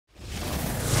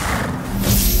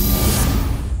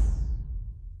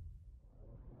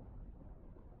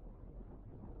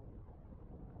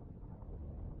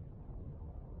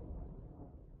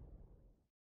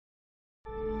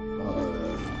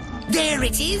There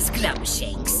it is,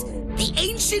 Glumshakes. The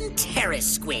Ancient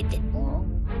Terrasquid.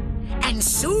 And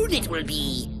soon it will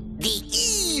be the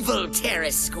evil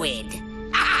Terrasquid.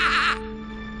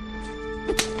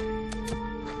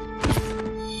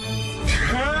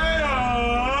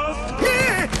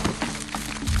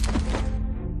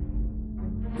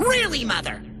 Really,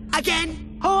 Mother?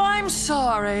 Again? Oh, I'm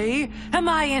sorry. Am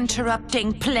I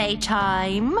interrupting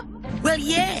playtime? Well,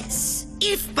 yes.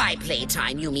 If by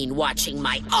playtime you mean watching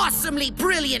my awesomely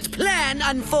brilliant plan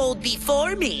unfold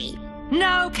before me.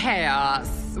 No, Chaos.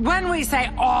 When we say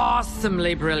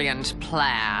awesomely brilliant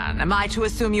plan, am I to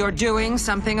assume you're doing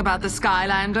something about the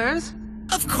Skylanders?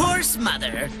 Of course,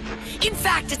 Mother. In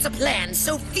fact, it's a plan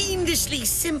so fiendishly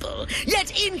simple,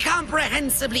 yet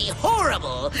incomprehensibly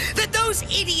horrible, that those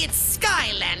idiot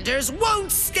Skylanders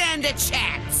won't stand a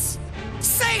chance.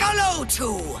 Say hello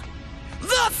to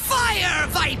the Fire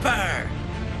Viper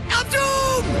of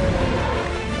Doom!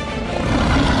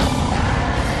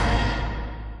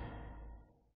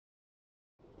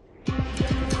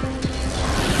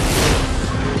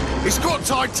 It's got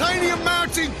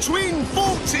titanium-mounted twin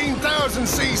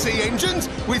 14,000cc engines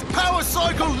with power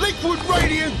cycle liquid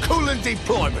radiant coolant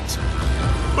deployment.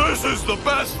 This is the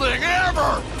best thing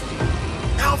ever!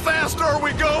 How fast are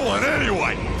we going,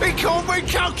 anyway? It can't be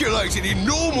calculated in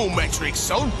normal metrics,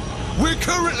 son. We're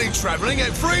currently traveling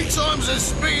at 3 times the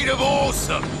speed of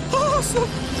awesome. Awesome!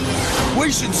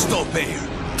 We should stop here.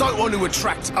 Don't want to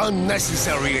attract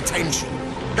unnecessary attention.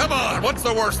 Come on, what's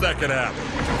the worst that could happen?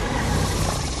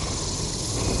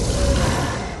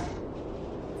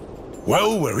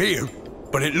 Well, we're here,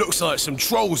 but it looks like some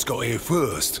trolls got here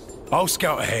first. I'll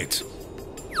scout ahead.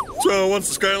 So,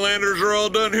 once the Skylanders are all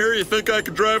done here, you think I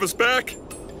could drive us back?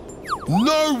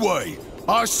 No way!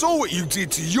 I saw what you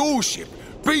did to your ship.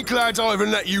 Be glad I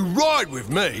even let you ride with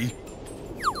me.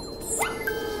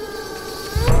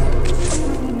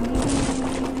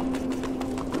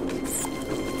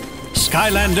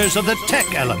 Skylanders of the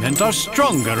tech element are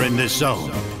stronger in this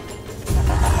zone.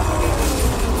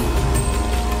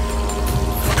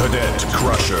 Cadet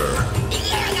Crusher.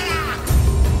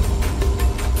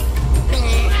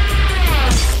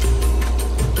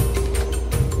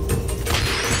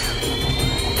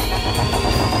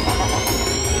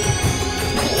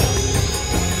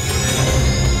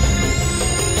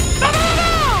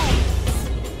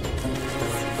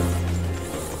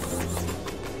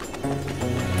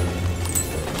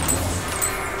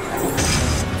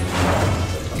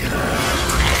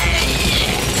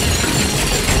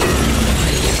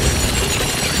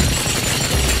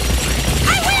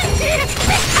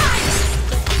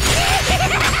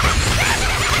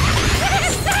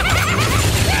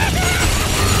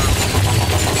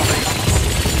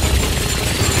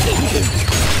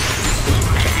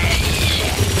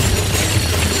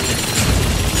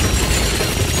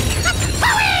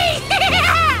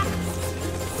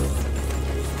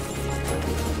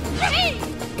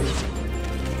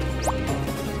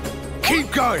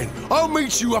 Keep going. I'll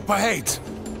meet you up ahead.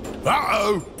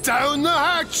 Uh-oh, down the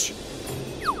hatch.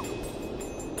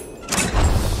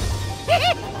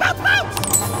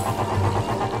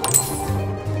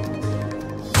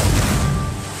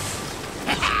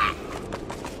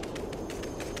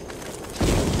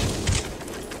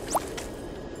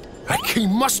 That key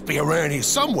must be around here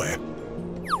somewhere.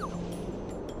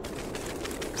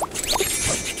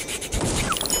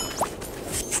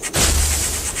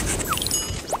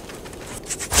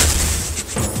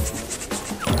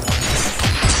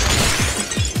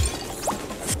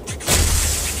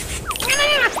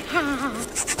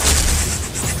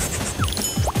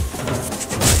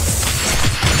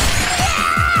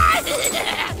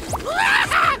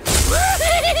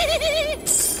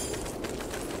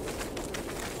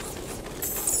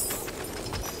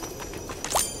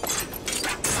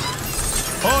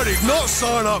 I did not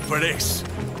sign up for this.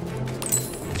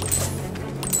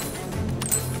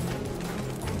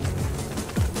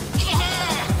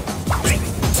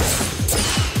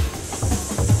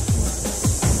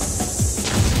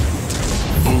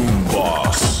 Boom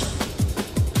Boss.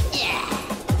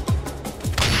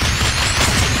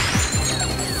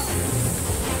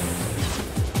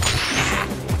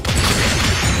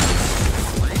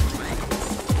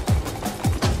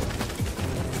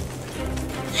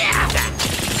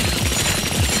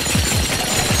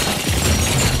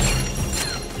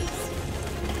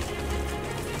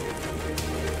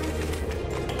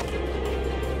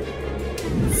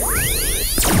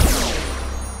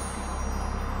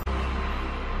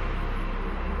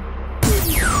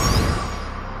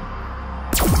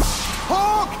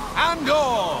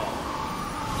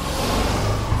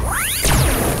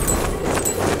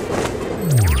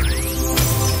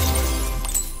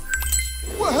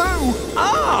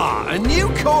 A new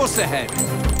course ahead.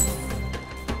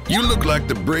 You look like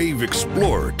the brave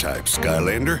explorer type,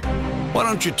 Skylander. Why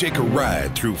don't you take a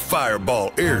ride through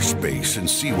Fireball airspace and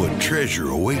see what treasure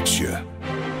awaits you?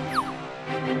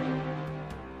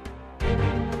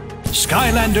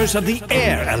 Skylanders of the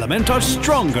air element are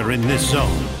stronger in this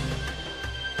zone.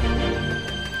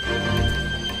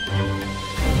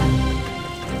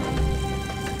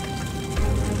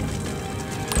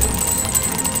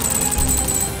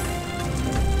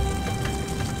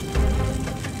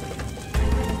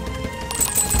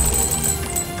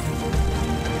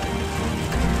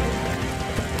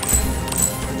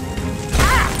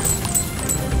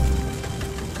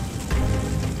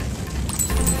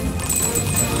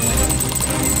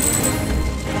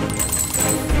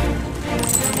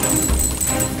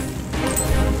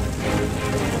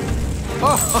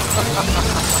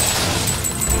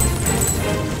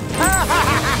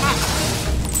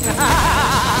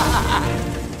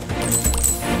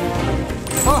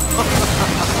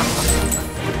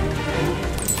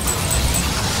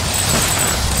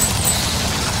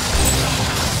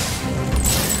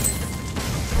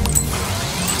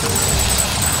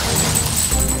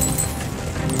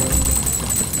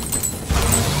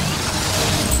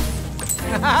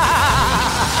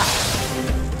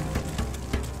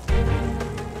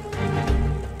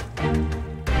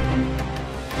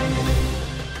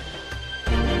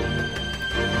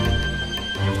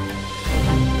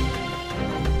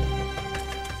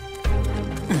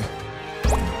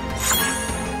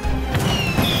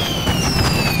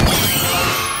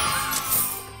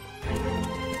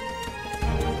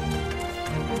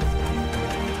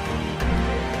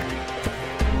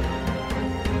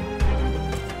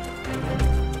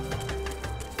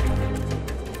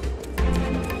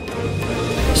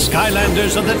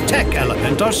 Skylanders of the tech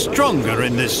element are stronger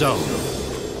in this zone.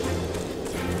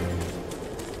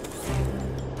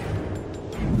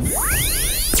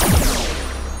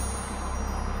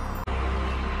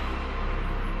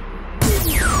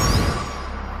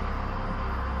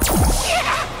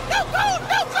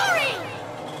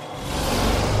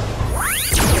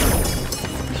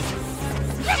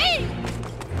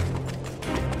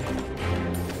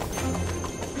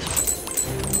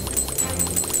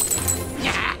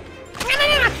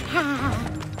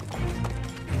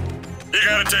 You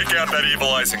gotta take out that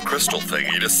evilizing crystal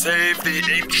thingy to save the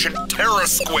Ancient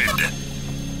Terrasquid.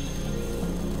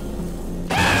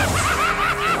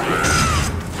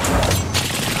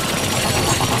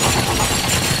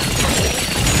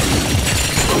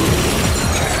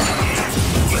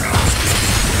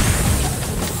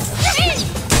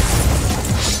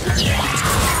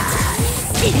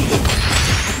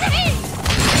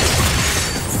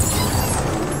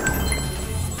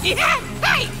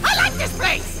 Hey, I like this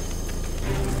place!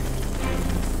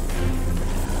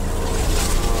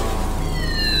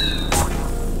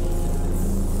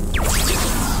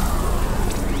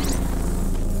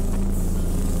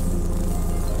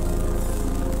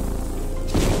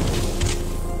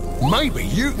 Maybe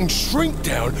you can shrink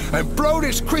down and blow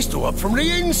this crystal up from the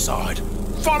inside.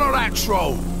 Follow that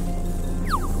troll.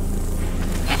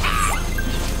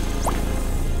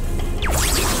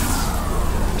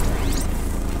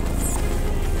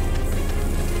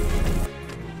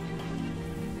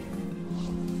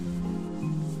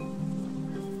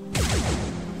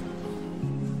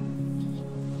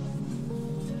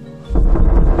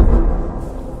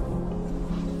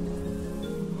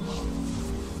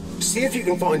 See if you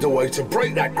can find a way to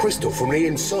break that crystal from the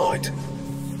inside.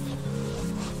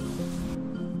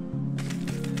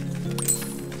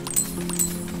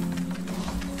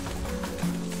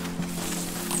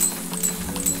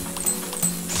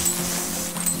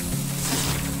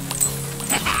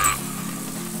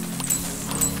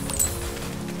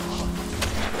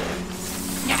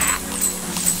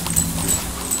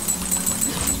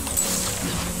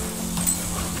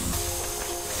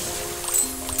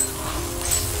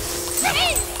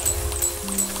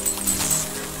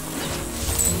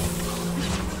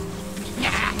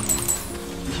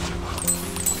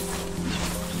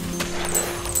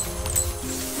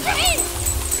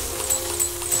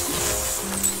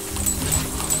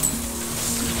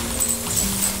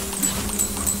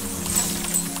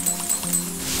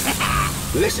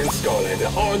 Listen,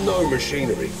 Skylander, I know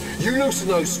machinery. You loosen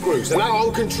those screws and that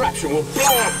whole contraption will blow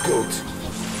up good.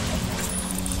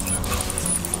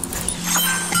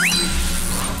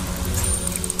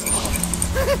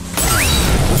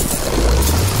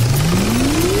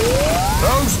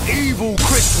 Those evil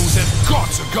crystals have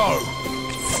got to go.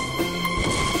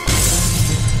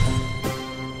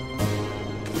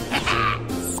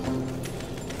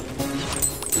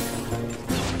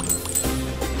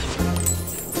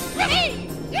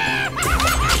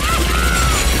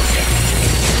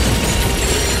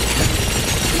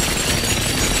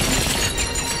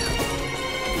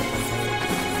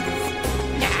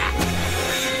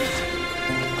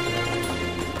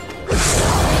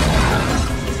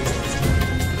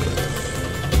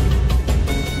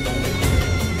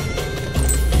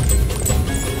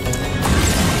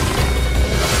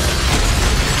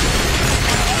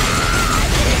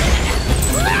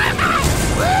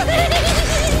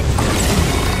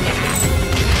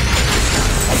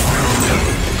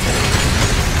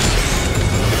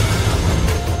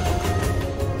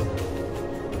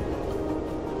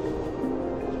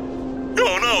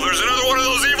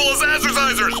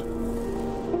 exercisers!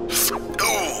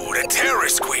 Ooh, the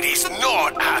Terrasquid is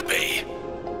not happy.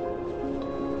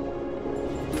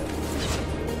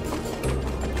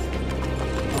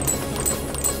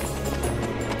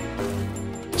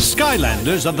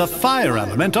 Skylanders of the fire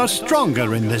element are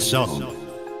stronger in this zone.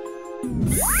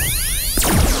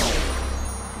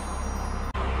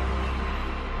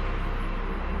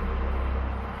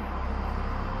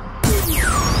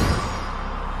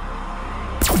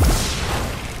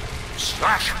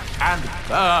 Slash and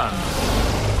burn!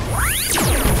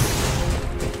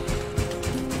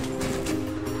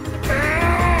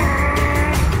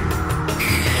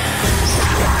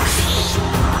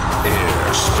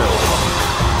 Air spellbound.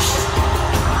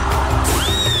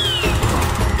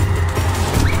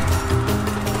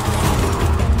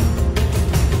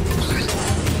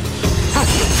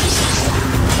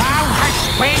 Thou hast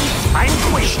been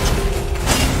vanquished!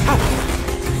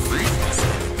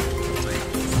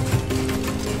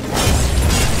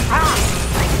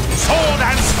 Sword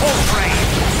and sword blade!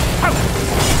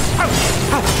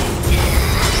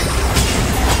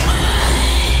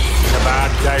 It's a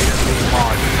bad day to be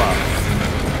my foe.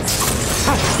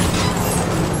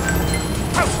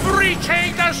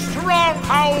 Reaching the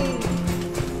stronghold!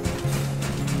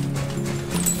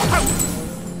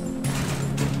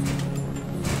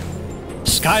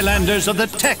 Skylanders of the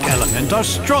tech element are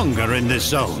stronger in this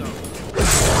zone.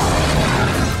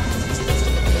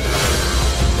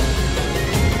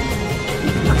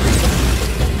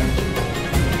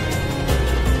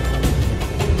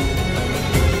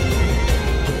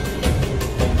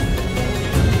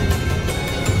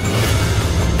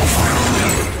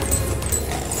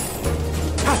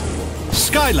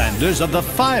 Skylanders of the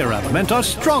fire element are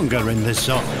stronger in this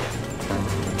zone.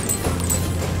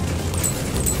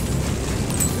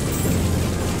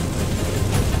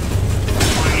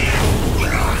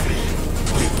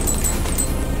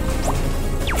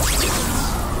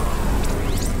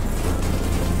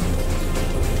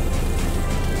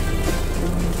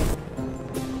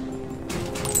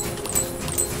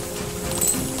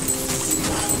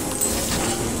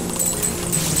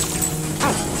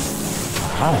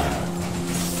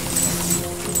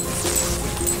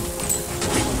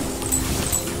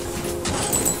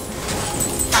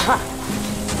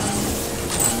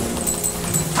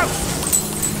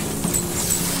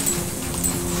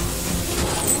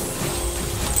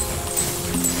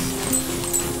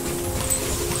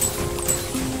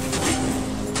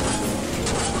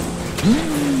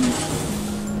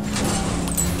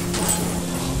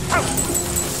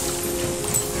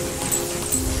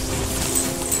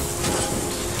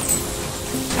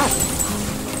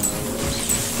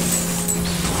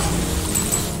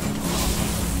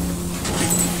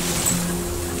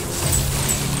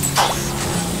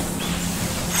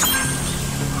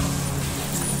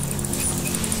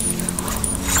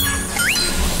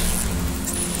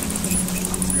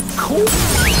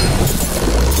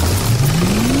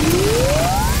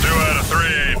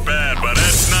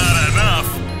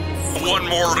 One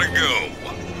more to go.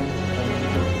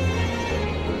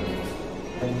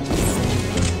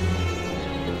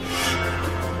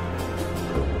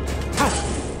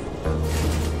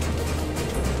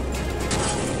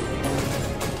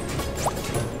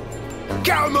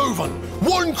 Get a move on!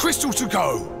 One crystal to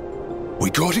go! We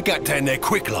gotta get down there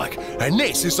quick like, and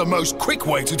this is the most quick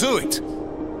way to do it.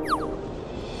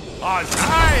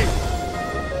 Aye!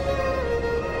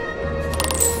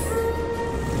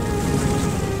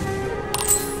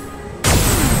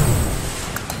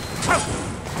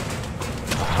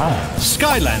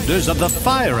 Skylanders of the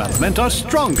fire element are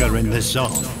stronger in this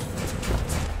zone.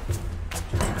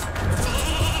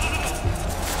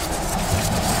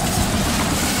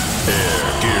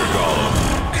 Gear golem.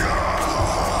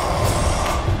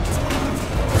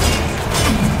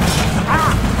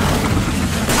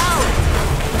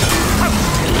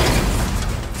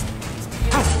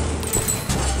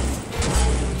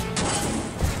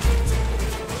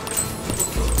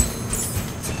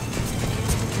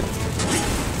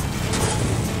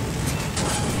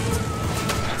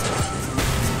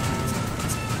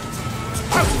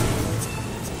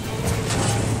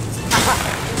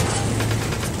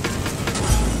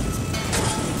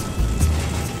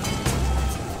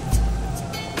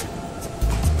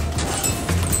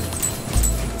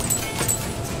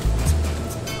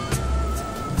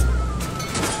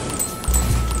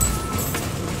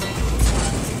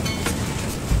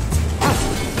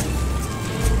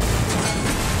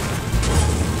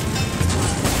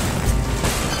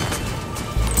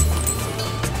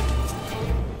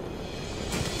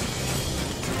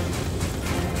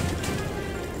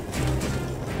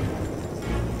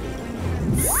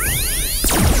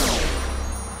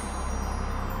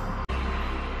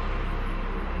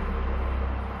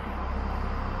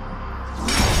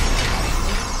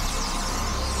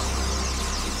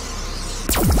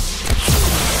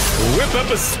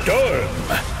 a storm.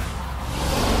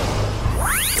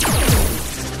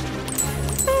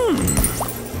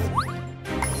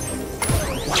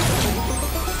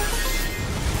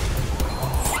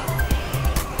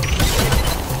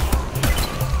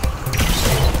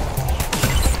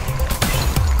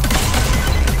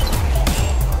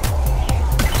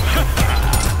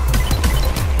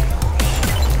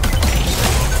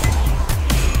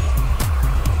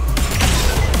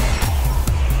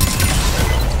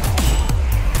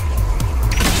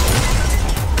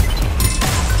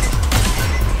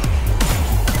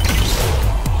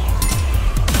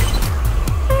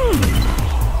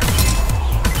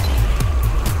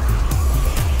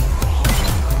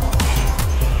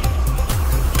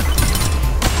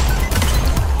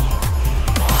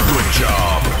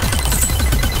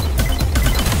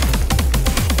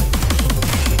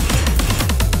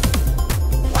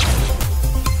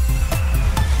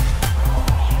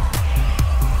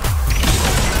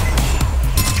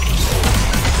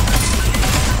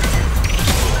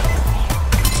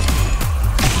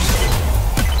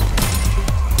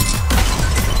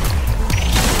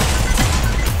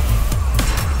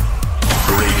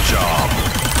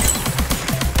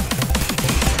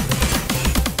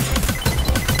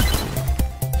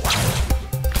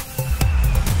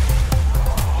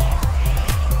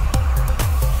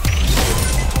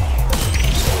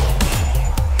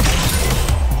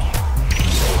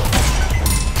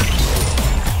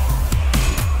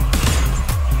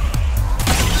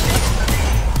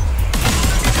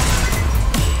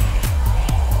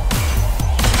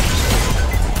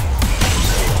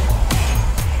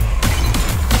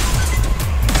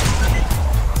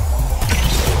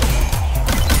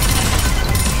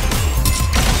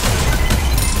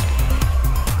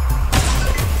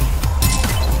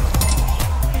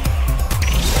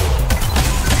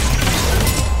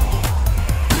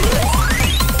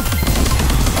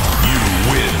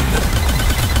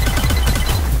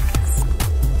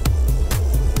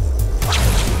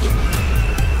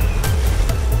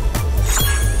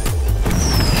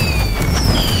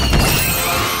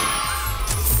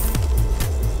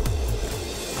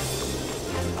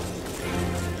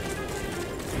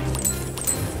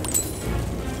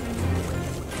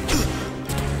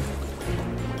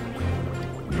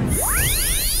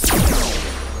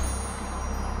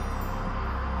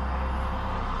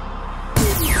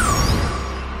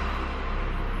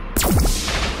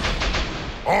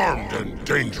 Armed and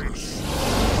dangerous.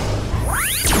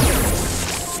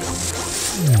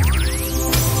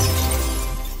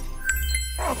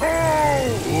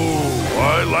 Oh,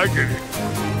 I like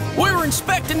it. We were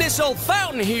inspecting this old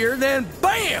fountain here, then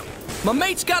bam! My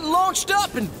mates got launched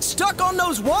up and stuck on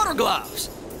those water gloves.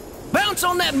 Bounce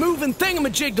on that moving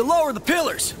thingamajig to lower the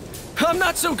pillars. I'm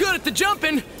not so good at the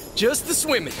jumping, just the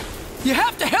swimming. You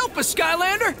have to help us,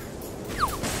 Skylander!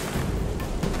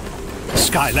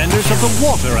 Skylanders of the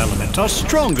water element are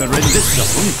stronger in this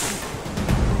zone.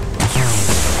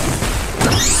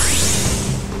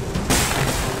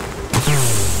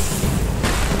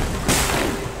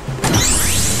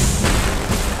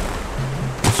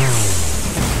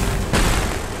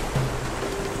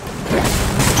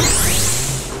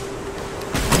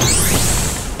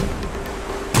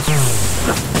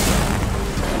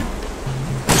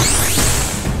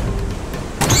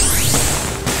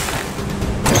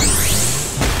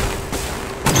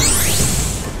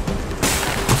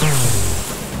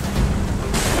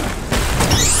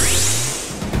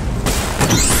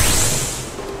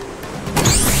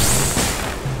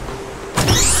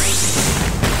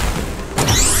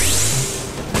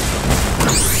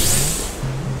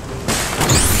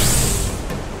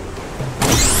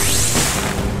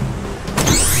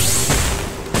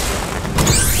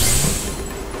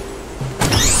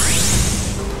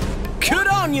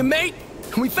 You, mate.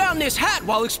 We found this hat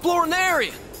while exploring the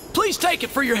area. Please take it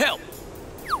for your help.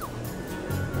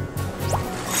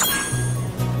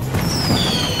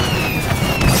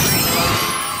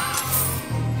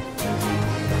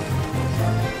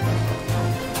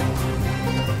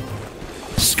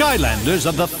 Skylanders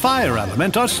of the fire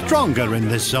element are stronger in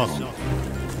this zone.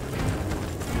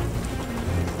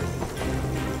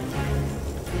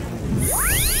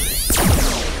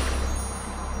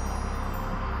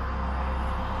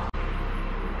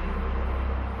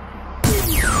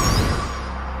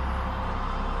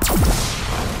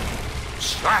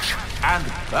 Slash and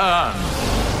burn.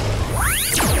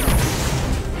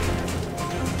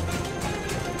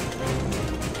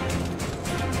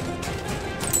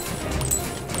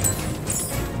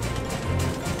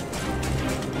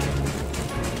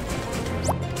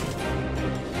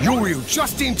 You're here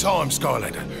just in time,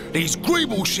 Skylander. These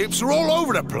greeble ships are all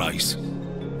over the place.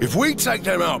 If we take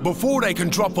them out before they can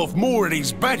drop off more of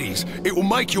these baddies, it will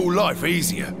make your life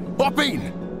easier. Hop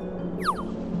in!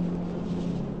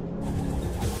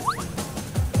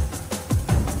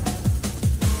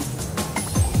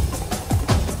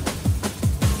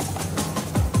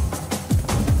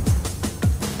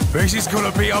 This is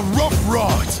gonna be a rough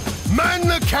ride. Man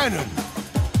the cannon!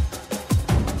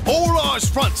 All eyes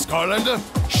front, Skylander.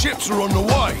 Ships are on the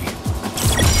way.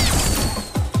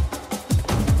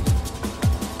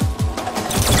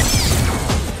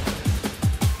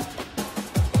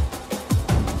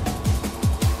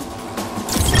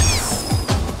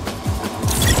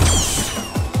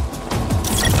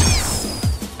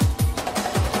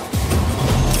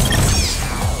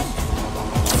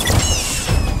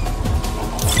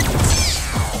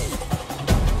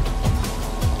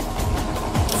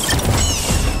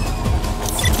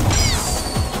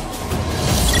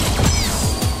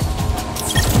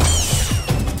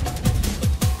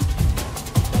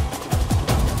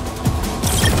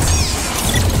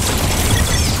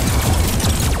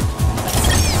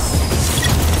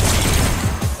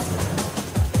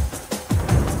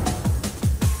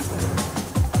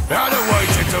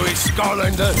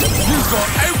 Skylander, you've got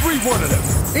every one of them.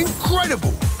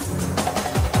 Incredible!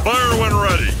 Fire when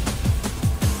ready.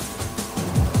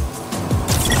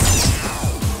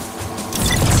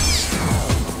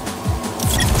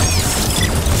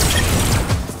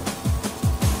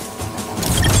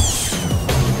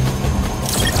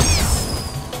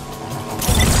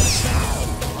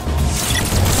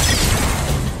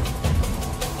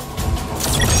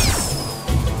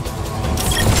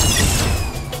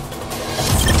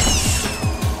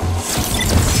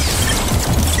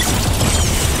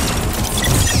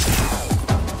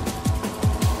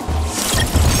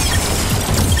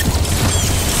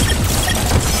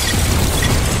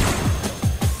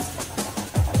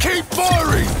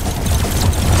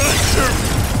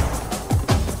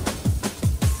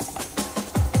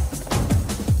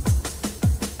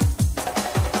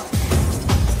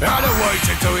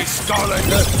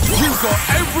 Skylander, you've got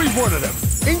every one of them.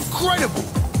 Incredible!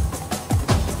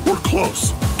 We're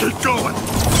close. Keep going.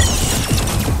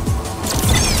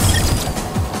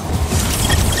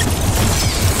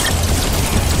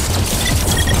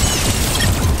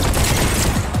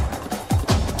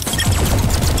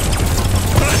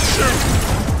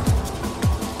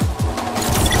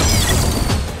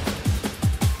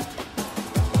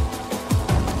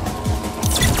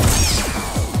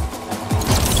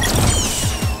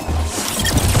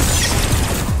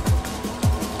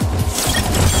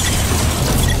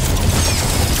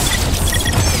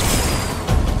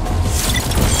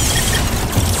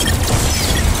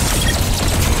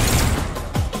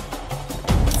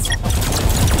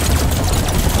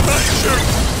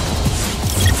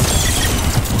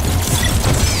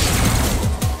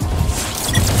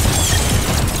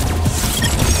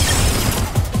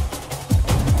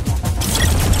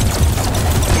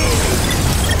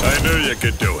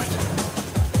 Could do it.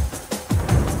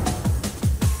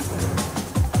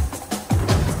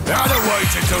 Now the way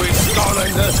to do it,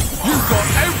 Skylander. You've got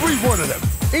every one of them.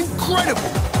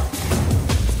 Incredible!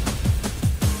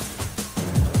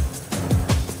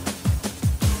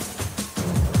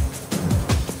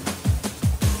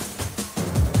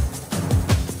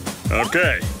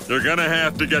 Okay, you're gonna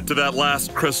have to get to that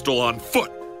last crystal on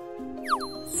foot.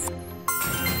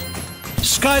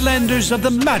 Skylanders of the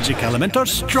magic element are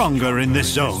stronger in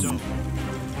this zone.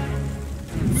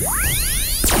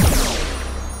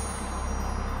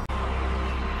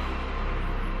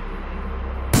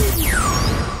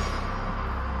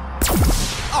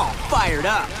 All fired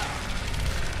up.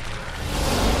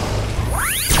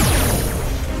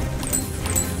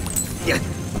 Yeah.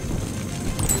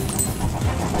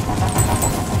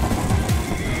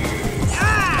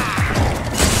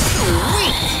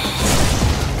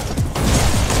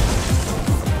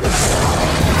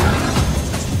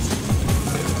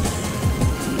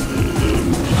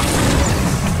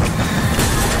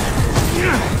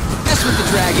 With the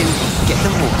dragon, get the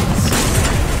horns.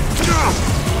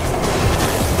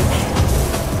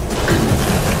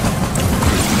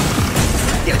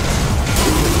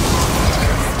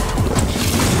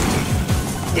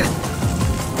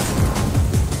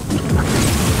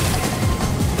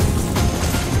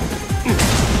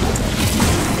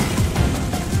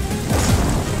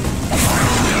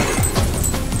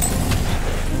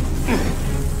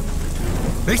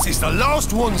 This is the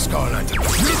last one, Skylander. Look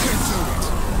into it.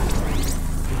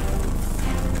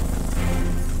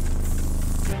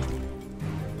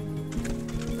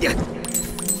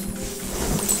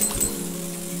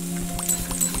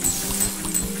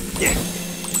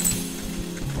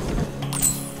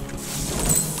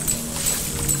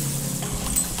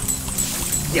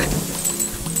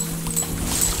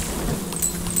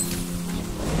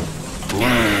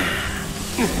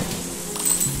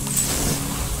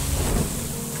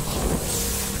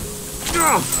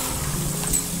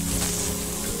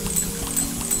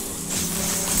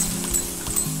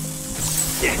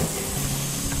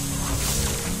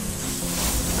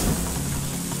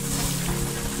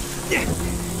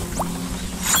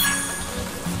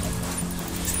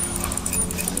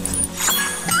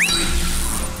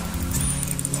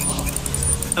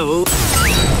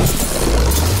 Oh.